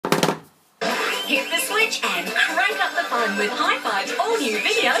Hit the switch and crank up the fun with High Five's all-new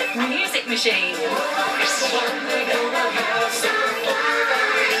video music machine.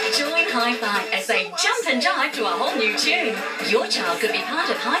 Join High Five as they jump and jive to a whole new tune. Your child could be part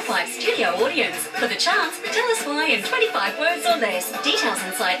of High Five's studio audience. For the chance, tell us why in 25 words or less. Details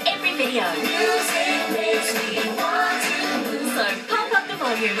inside every video. So pump up the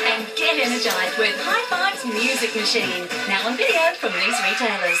volume and get energised with High Five's music machine. Now on video from these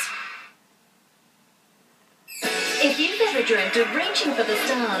retailers. If you've ever dreamt of reaching for the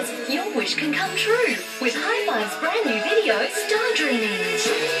stars, your wish can come true with High Five's brand new video, Star Dreaming.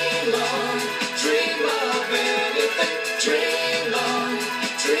 Dream on, dream of anything, dream on,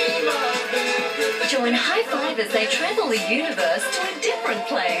 dream of everything. Join High Five as they travel the universe to a different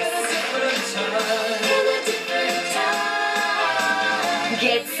place.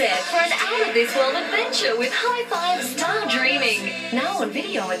 Get set for an out-of-this-world adventure with High Five Star Dreaming. Now on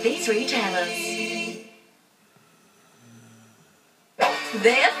video at these retailers.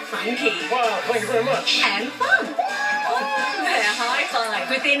 They're funky. Wow, thank you very much. And fun. They're High Five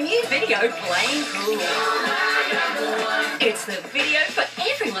with their new video, Playing Cool. It's the video for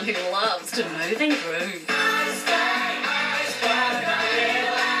everyone who loves to move and groove.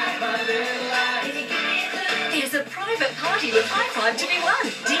 There's a private party with High Five to be won.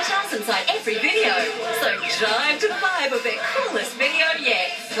 Details inside every video. So jive to the vibe of their coolest video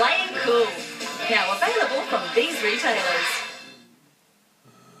yet, Playing Cool. Now available from these retailers.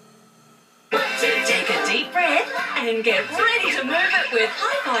 Take a deep breath and get ready to move it with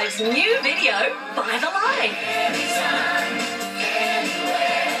High Five's new video, Five Alive.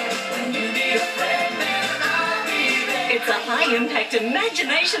 It's a high-impact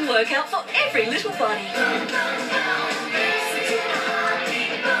imagination workout for every little body.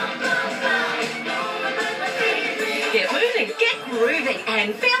 Get moving, get grooving,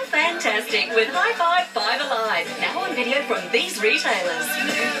 and feel fantastic with High Five, Five Alive. Now on video from these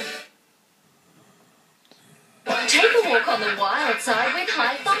retailers. Take a walk on the wild side with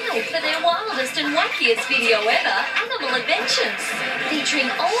High Five for their wildest and wackiest video ever, Animal Adventures, featuring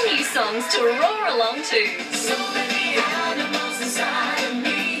all new songs to roar along to. So many animals inside of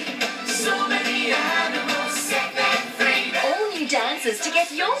me, so many animals set that free. All new dances to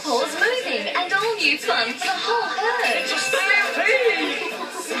get your paws moving, and all new fun for the whole herd.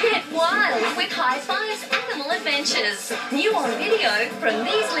 Get wild with High Five's Animal Adventures. New on video from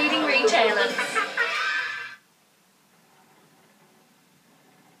these leading retailers.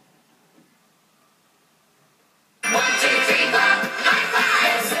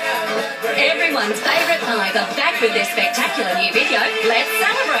 Everyone's favourite five are back with their spectacular new video, Let's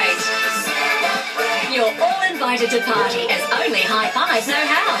Celebrate. You're all invited to party as only High Five know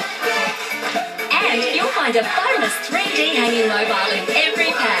how. And you'll find a bonus 3D hanging mobile in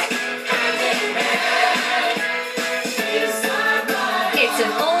every pack. It's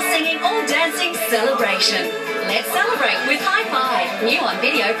an all-singing, all-dancing celebration. Let's celebrate with High Five. New on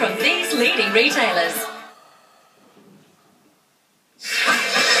video from these leading retailers.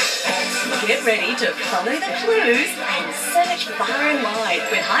 Get ready to follow the clues and search far and wide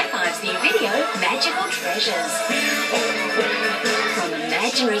with High Five's new video, Magical Treasures. From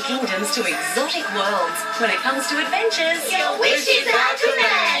imaginary kingdoms to exotic worlds, when it comes to adventures, your wish is our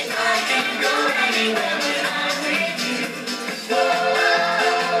command. I can go anywhere when I'm with you.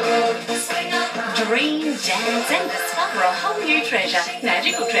 Dream, dance and discover a whole new treasure,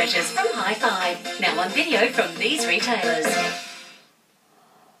 Magical Treasures from High Five. Now on video from these retailers.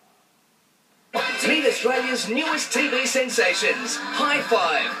 Meet Australia's newest TV sensations, High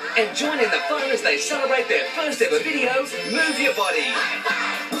Five, and join in the fun as they celebrate their first ever video, Move Your Body.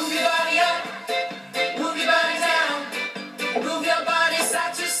 Move your body up, move your body down, move your body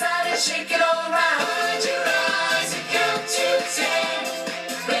side to side and shake it all around. Close your eyes and count to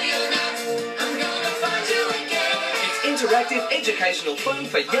 10. Ready or not, I'm gonna find you again. It's interactive, educational fun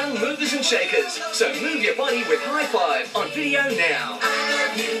for young movers and shakers. So move your body with High Five on video now. I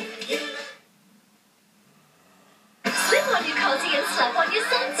love you. Slip on your cozy and slap on your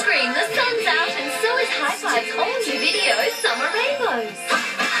sunscreen. The sun's out and so is High Five's all-new video, Summer Rainbows.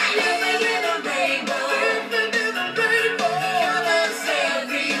 Living in a rainbow, living in a rainbow, colors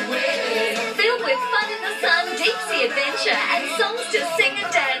everywhere. Filled with fun in the sun, deep-sea adventure, and songs to sing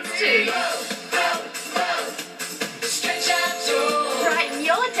and dance to. Stretch out your Brighten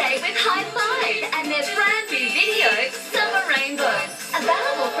your day with High Five and their brand new video, Summer Rainbows.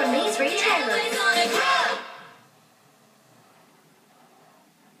 Available from these retailers.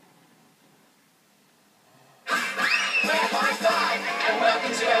 and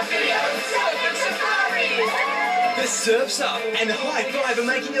welcome to our video, Celebrate Safari. The Surf's Up and High Five are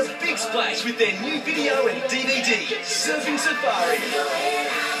making a big splash with their new video and DVD, Surfing Safari.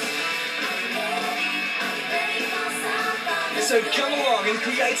 So come along and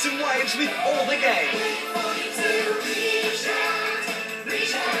create some waves with all the gang.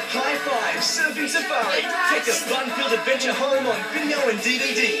 High Five Surfing Safari. Take a fun-filled adventure home on video and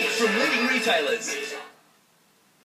DVD from leading retailers.